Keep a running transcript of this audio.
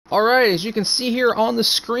Alright, as you can see here on the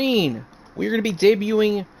screen, we're going to be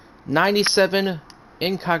debuting 97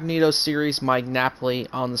 Incognito series Mike Napoli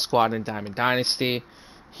on the squad in Diamond Dynasty.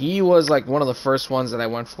 He was like one of the first ones that I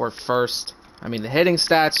went for first. I mean, the hitting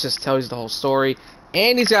stats just tells you the whole story.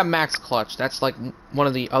 And he's got max clutch. That's like one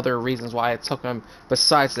of the other reasons why I took him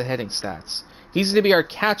besides the hitting stats. He's going to be our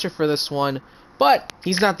catcher for this one. But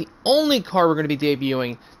he's not the only card we're going to be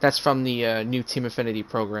debuting that's from the new Team Affinity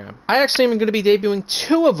program. I actually am going to be debuting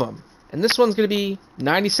two of them. And this one's going to be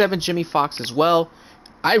 97 Jimmy Fox as well.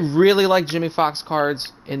 I really like Jimmy Fox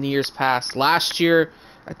cards in the years past. Last year,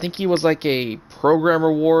 I think he was like a program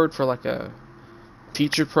reward for like a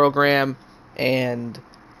featured program. And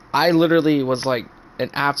I literally was like an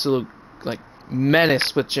absolute like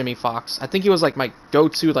menace with Jimmy Fox. I think he was like my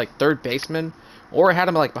go-to like third baseman. Or I had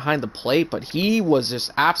him like behind the plate, but he was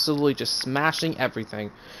just absolutely just smashing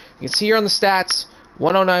everything. You can see here on the stats,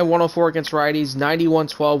 109, 104 against righties, 91,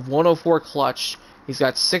 12, 104 clutch. He's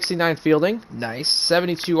got 69 fielding, nice,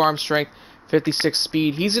 72 arm strength, 56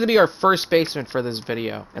 speed. He's going to be our first baseman for this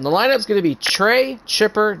video. And the lineup's going to be Trey,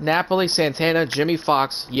 Chipper, Napoli, Santana, Jimmy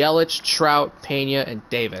Fox, Yelich, Trout, Pena, and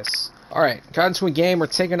Davis. Alright, got into a game. We're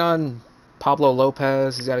taking on Pablo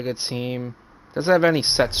Lopez. He's got a good team. Doesn't have any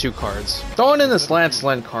set 2 cards. Throwing in this Lance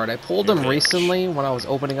Lynn card. I pulled him recently when I was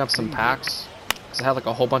opening up some packs. Because I had like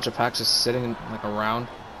a whole bunch of packs just sitting like around.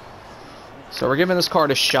 So we're giving this card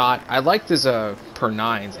a shot. I liked his per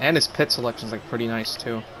 9s. And his pit selection's like pretty nice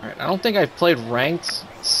too. Alright, I don't think I've played ranked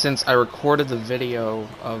since I recorded the video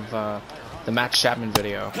of the Matt Chapman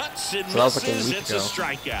video. So that was like a week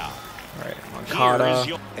ago. Alright,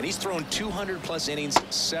 Moncada. And he's thrown 200 plus innings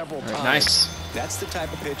several times. Nice. That's the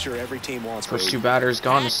type of pitcher every team wants. First 2 batters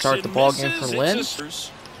gone to start the ball game for Lynn.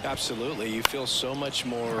 Absolutely, you feel so much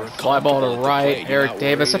more. Fly ball to right, Eric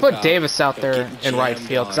Davis. I put Davis out there in right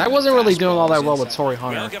field because I wasn't really doing all that well with Torrey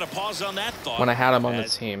Hunter when I had him on the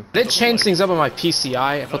team. Did change things up on my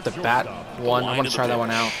PCI. I put the bat one. I want to try that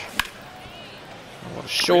one out. A little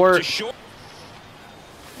short.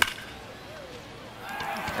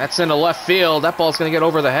 That's into left field. That ball's going to get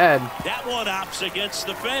over the head. That one opts against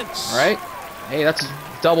the fence. All right. Hey, that's a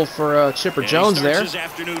double for Chipper Jones there.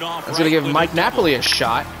 That's going to give Mike Napoli a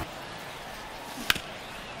shot.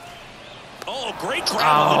 Oh, great grab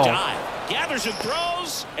on the dive. Gathers and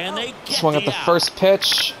throws, and they get swung at the first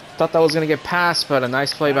pitch. Thought that was going to get past, but a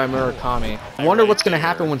nice play by Murakami. I wonder what's going to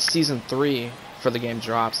happen when Season 3 for the game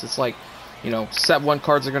drops. It's like, you know, set 1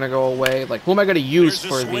 cards are going to go away. Like, who am I going to use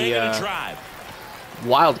for the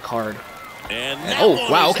wild card? Oh,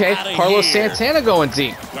 wow, okay. Carlos Santana going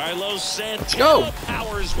deep. Let's go.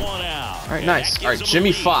 All right, nice. All right,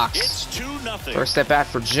 Jimmy Fox. First at bat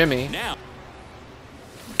for Jimmy.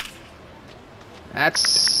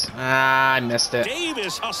 That's... I missed it.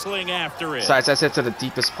 Davis hustling after it. Besides, that's it to the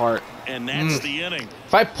deepest part. And that's the inning.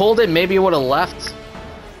 If I pulled it, maybe it would have left.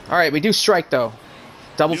 All right, we do strike, though.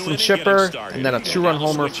 Double from Chipper, and then a 2-run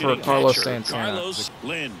homer for Carlos Santana. Carlos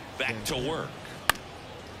Lynn back to work.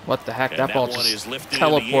 What the heck? That ball just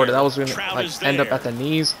teleported. That was going to like end up at the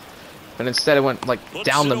knees, but instead it went like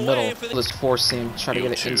down the middle. This 4-seam, try to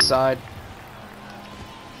get it inside.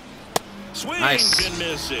 Nice.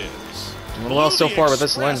 Doing well so far with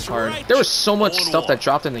this Lynn card. There was so much stuff that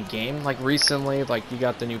dropped in the game like recently. Like you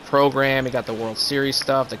got the new program, you got the World Series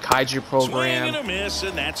stuff, the Kaiju program,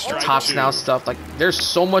 Tops Now stuff. Like there's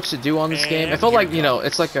so much to do on this game. I felt like, you know,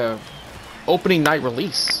 it's like a opening night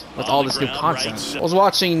release with all this new content. I was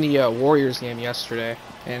watching the Warriors game yesterday,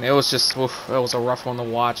 and it was just, oof, it was a rough one to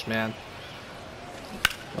watch, man.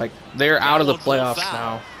 Like, they're out of the playoffs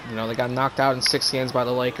now. You know, they got knocked out in 6 games by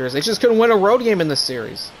the Lakers. They just couldn't win a road game in this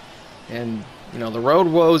series. And, you know, the road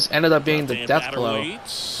woes ended up being the death blow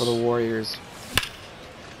for the Warriors.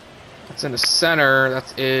 That's in the center.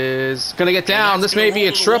 That is going to get down. This may be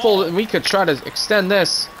a triple, and we could try to extend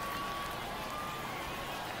this.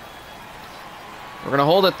 We're going to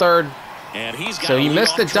hold it third. So he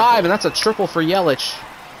missed the dive, and that's a triple for Yelich.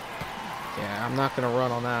 Yeah, I'm not going to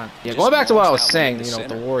run on that. Yeah, going back to what I was saying, you know, with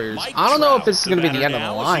the Warriors. I don't know if this is going to be the end of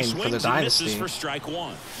the line for the Dynasty.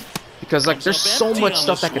 Because, like, there's so much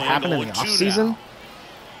stuff that could happen in the offseason.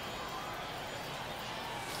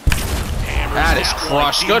 That is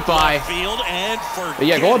crushed. Goodbye. But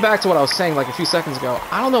yeah, going back to what I was saying like a few seconds ago,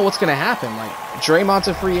 I don't know what's going to happen. Like, Draymond's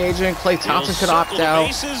a free agent. Klay Thompson could opt out.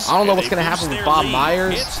 I don't know what's going to happen with Bob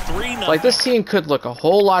Myers. Like, this team could look a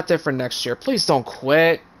whole lot different next year. Please don't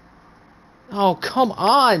quit. Oh, come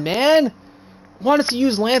on, man. I wanted to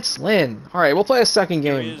use Lance Lynn. All right, we'll play a second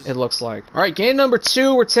game, it looks like. All right, game number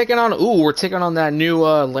 2, we're taking on that new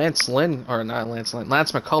Lance Lynn, or not Lance Lynn,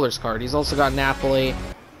 Lance McCullers card. He's also got Napoli.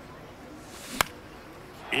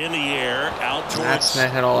 In the air, out towards That's not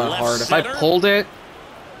hit all that left hard. center. If I pulled it,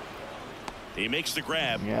 He makes the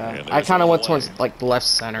grab. yeah, I kind of went towards like left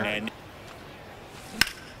center. And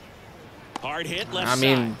hard hit left I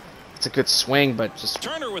mean, side. it's a good swing, but just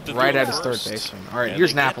Turner with the right throw at his third first. baseman. All right, And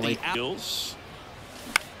here's they get Napoli. the outs.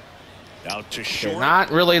 Out to Okay, short.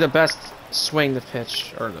 not really the best swing to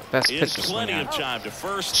pitch, or the best pitch Is to swing plenty of at. time to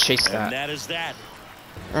first. Chase that. And that is that.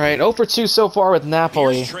 All right, 0 for 2 so far with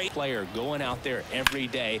Napoli. Here's Trey player going out there every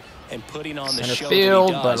day and putting on the Center show field,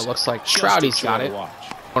 that he but does. it looks like Just Trouty's a joy got to it. watch.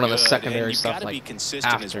 One of the Good, secondary and stuff you've got to be like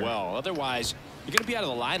consistent as after. well. Otherwise, you're going to be out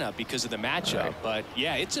of the lineup because of the matchup. Right. But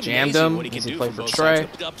yeah, it's Jammed amazing him. what he can Easy do play from for both Trey. sides.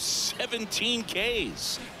 Picked up 17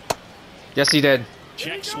 Ks. Yes, he did.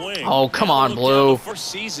 Check swing. Oh, come Now on, look Blue. down the Four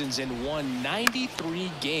seasons and won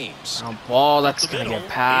 93 games. Oh, ball, that's the going to middle,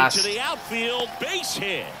 get past. into the outfield, base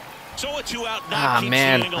hit. So a 2 out. Ah,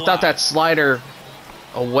 man. I thought that slider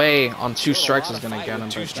away on 2 strikes was going to get him,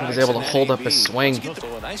 but he was able to hold up his swing.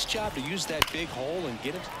 So a nice job to use that big hole and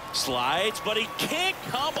get him. Slides, but he can't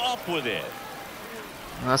come up with it.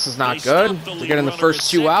 This is not good. We're getting the first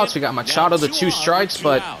 2 outs. We got Machado the 2 strikes,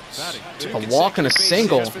 but a walk and a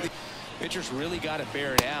single. Pitchers really got to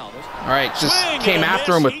bear down. All right, just came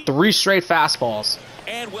after him with 3 straight fastballs.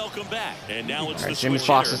 And welcome back. And now it's All right, the Jimmy switch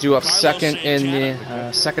Fox hitter, is due up Carlos second in Santana.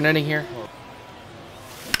 the second inning here.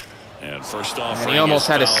 And first off, And he almost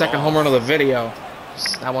had his second home run of the video.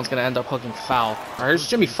 That one's going to end up hooking foul. All right, here's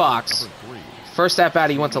Jimmy Fox. First at bat,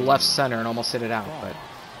 he went to left center and almost hit it out, but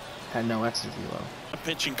had no exit velo.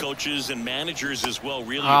 Pitching coaches and managers as well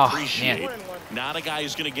really Oh, appreciate. man. Not a guy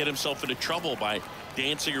who's going to get himself into trouble by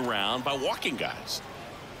dancing around, by walking guys.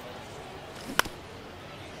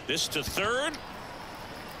 This to third.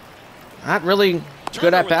 Not really good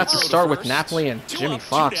Turner at with bats the to throw start with first. Napoli and 2 Jimmy up, 2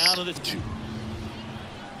 Fox. down to the 2.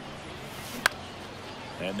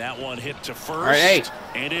 And that one hit to first. All right, hey.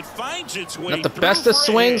 And it finds its way Not the through best of for a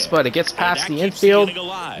swings, hit. but it gets And past that the keeps infield. inning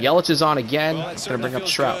alive. Yelich is on again. Well, that Going to certainly bring up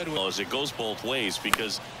feels Trout. good. Well, as it goes both ways,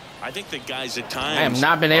 because I think that guys at times I have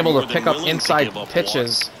not been are able more to than pick up willing to inside give up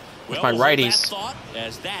pitches with Well, my we'll hold that righties. thought,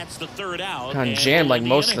 as that's the third out. Kind and of jammed we'll like end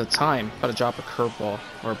most inning. of the time. Got to drop a curveball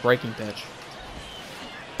or a breaking pitch.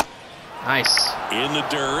 Nice. In the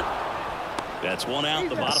dirt. That's 1 out. The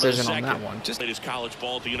bottom of the Decision on second. that one. Just played his college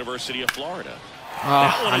ball at the University of Florida. Oh,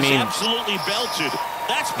 That one I is mean, absolutely belted.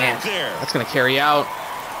 That's man, back there. that's going to carry out.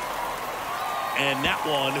 And that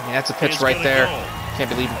one. Yeah, that's a pitch is right gonna there. go. Can't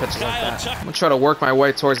believe he pitches like Kyle that. Tucker. I'm going to try to work my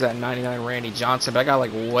way towards that 99 Randy Johnson, but I got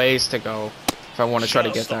like ways to go if I want to try to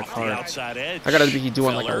get Just that off the card. outside edge. I got to be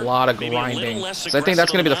doing like a Feller, lot of maybe a little grinding. less So I think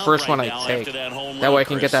that's going to be the aggressive first on one the I mound take. after that home That run, way I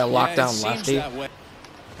can get Chris. that Yeah, it lockdown seems lefty. that way.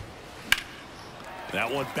 That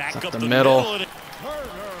one back Up up the the middle. middle.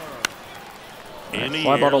 In the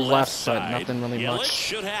Fly ball air, to left, but side. nothing really Yelich much.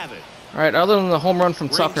 should have it. All right, other than the home run from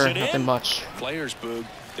Brings Tucker, it in. nothing much. Players, Boog,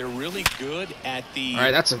 they're really good at the. All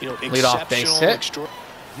right, that's a leadoff base exceptional,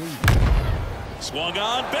 hit. Swung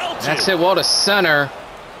on, belted. That's hit well to center,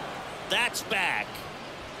 That's back.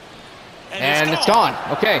 and it's gone.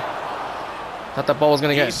 Okay. Thought that ball was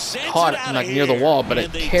going to He get sends caught it out like of near the here, wall, but it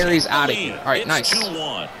and they carries take the out of lead. here. All right, It's nice.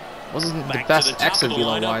 2-1. Wasn't the Back to best the top exit of the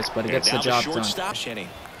velo lineup, wise, but it and gets the now job done. shortstop. Shenny.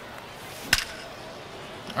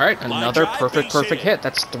 All right, another drive, perfect base hit. hit.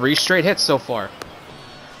 That's 3 straight hits so far.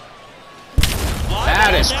 Fly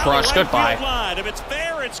That ball is down crushed. the right Goodbye. field line. If it's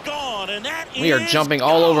fair, it's gone, and that We are is jumping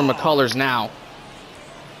all over gone. McCullers now.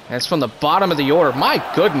 And it's from the bottom of the order. My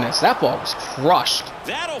goodness, that ball was crushed.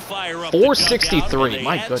 That'll fire up 463, the dugout, and they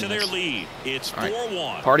my add to their goodness. lead. It's All right.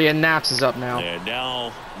 4-1. Party at Naps is up now. And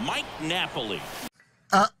now Mike Napoli.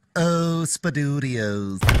 Uh-oh,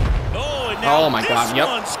 Spadudios. Oh, and now Oh my this God, yep.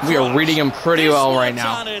 one's We are crushed. reading him pretty This well right one's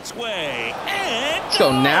now. on its way. And Let's go,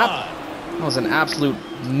 gone. Nap. That was an absolute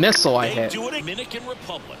missile I They hit. do it in Dominican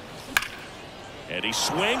Republic. And he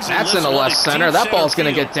swings. That's and in the lifts one left to center. deep That ball's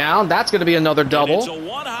going to field. get down. That's going to be another And it's a double.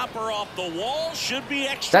 one-hopper off the wall. Should be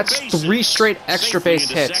extra That's bases. 3 straight extra Safely base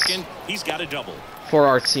into hits second. He's got a double. for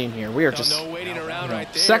our team here. We are No, just no waiting around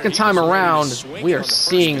right there. second He time was ready to around, swing we it are on the first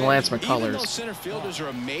seeing pitch. Lance Even McCullers. though center fielders are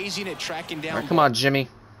amazing at tracking down. All right, come on, Jimmy.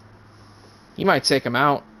 You might take him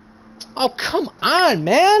out. Oh, come on,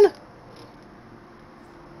 man.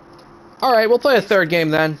 All right, we'll play a third game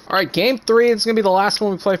then. All right, game 3. It's going to be the last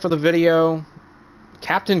one we play for the video.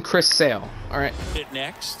 Captain Chris Sale. All right. Hit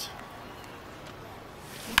next.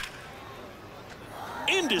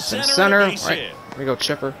 Into In center. center. All Base right, hit. here we go,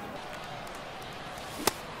 Chipper.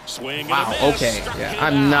 Swing Wow, and a miss. okay. Struck Yeah, it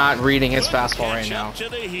I'm not out. reading his Good fastball right catch now. up to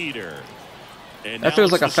the heater. And That now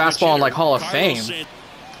feels it's like a the switch fastball in, like, hitter, Hall of Carlos Fame.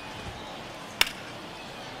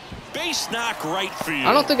 Base knock right field.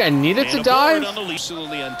 I don't think I needed And to a dive. bird on the lead.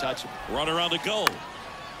 Absolutely untouchable. Runner on the goal.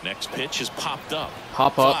 Next pitch is popped up.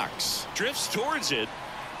 Pop up. Fox drifts towards it,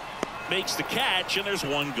 makes the catch, and there's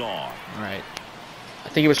one gone. All right. I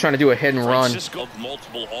think he was trying to do a hit and run. Francisco,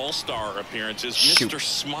 multiple All-Star appearances. Shoot. Mr.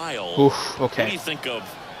 Smile. Oof, okay. What do you think of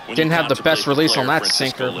when Didn't you have the best contemplate release on player that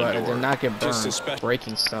Francisco sinker, but it Lindor? did not get burned.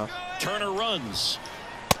 Breaking stuff. Turner runs.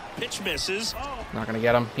 Pitch misses. Not going to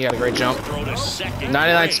get him. He had a great jump. Throw to second.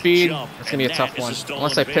 99 Great speed. jump. That's going to be a And tough that one. is a stolen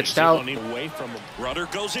Unless I base. pitched It out. won't even away from him. Rudder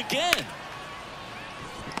goes again.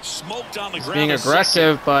 Smoked on the ground. Being to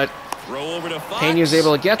aggressive, second. but Throw over to Fox. Pena was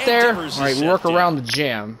able to get there. All Devers right, is we work set around down. the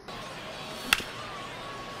jam.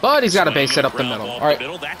 But he's got a base hit up the Ground middle. ball All right,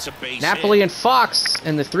 middle. That's a base Napoli hit. and Fox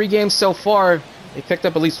in the 3 games so far, they picked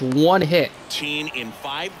up at least 1 hit. 18 in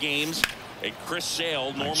 5 games. And Chris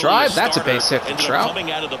Sale, normally Drive, a that's a starter, base hit for ended up Trout. coming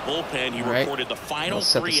out of the bullpen. He All right. reported the final We'll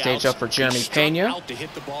set the 3 stage outs. up for Jeremy He struck Pena. Out to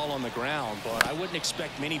hit the ball on the ground, but I wouldn't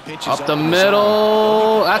expect many pitches Up the the zone.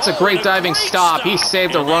 middle. That's a great and diving great stop. He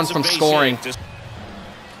saved a And run that's from base scoring. hit.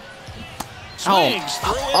 Oh, Swings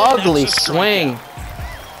through it, and ugly that's a swing. strikeout.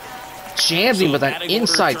 Jams him So with the that batting order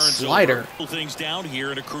inside turns slider. over. Things down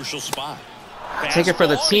here in a crucial spot. Take it for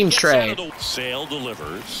the Fastball, team he gets out tray. of the- Sale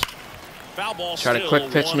delivers. Foul ball Try to still, quick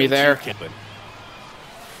pitch me 1-2 there. Kipling.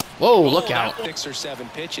 Whoa, look out. 6 or 7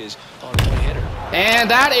 pitches on one hitter. And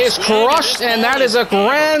that is crushed, and that is a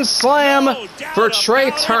grand slam for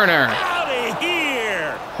Trey Turner. Out of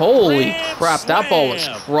here. Holy Grand crap, that ball was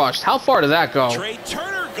slam. crushed. How far did that go? Trey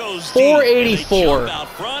Turner goes 484. deep, and they jump out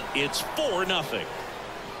front. It's 4-0.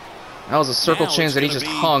 That was a circle Now change it's that he gonna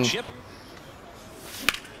just be hung. Chip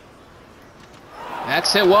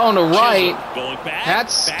That's hit well on the right. Chisholm going back,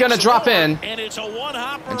 That's backs gonna drop forward, in. And it's a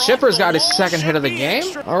one-hopper And off Chipper's the got his wall. second hit of the Should be game.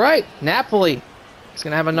 extra. All right, Napoli. He's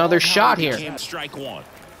going to have another shot here. Became strike 1.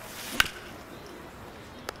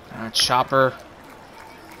 Chopper.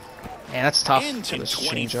 Man, that's tough Into for this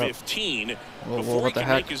changeup. 2015, Whoa, before what he the could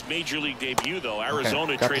heck? make his major league debut, though,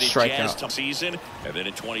 Arizona got the traded strikeout. Jazz to season, and then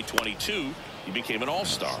in 2022, he became an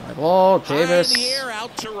All-Star. Ball, High in the Davis. air,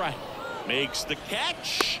 out to right, makes the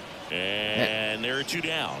catch, and there are 2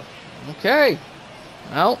 down. Okay.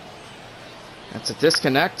 Well, that's a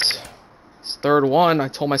disconnect. It's 3rd one. I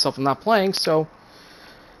told myself I'm not playing, so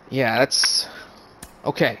yeah, that's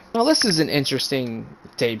okay. Well, this is an interesting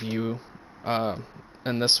debut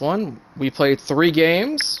in this one. We played 3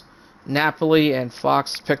 games. Napoli and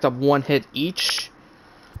Fox picked up 1 hit each.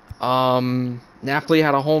 Napoli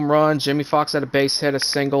had a home run. Jimmy Fox had a base hit, a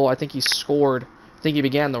single. I think he scored. I think he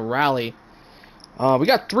began the rally. We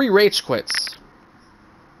got 3 rage quits.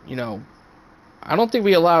 You know, I don't think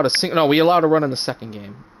we allowed a single. No, we allowed a run in the 2nd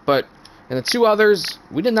game, but in the 2 others,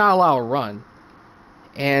 we did not allow a run.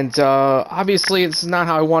 And obviously, this is not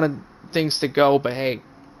how I wanted things to go. But hey,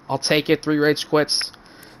 I'll take it. 3 rage quits.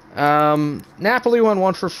 Napoli won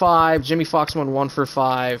 1 for 5. Jimmy Fox won 1 for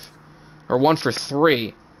 5, or 1 for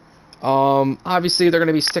 3. Obviously, they're going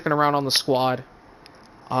to be sticking around on the squad.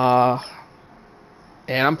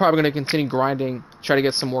 And I'm probably going to continue grinding, try to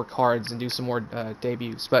get some more cards and do some more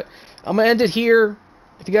debuts. But I'm going to end it here.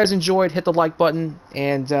 If you guys enjoyed, hit the like button.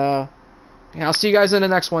 And I'll see you guys in the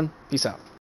next one. Peace out.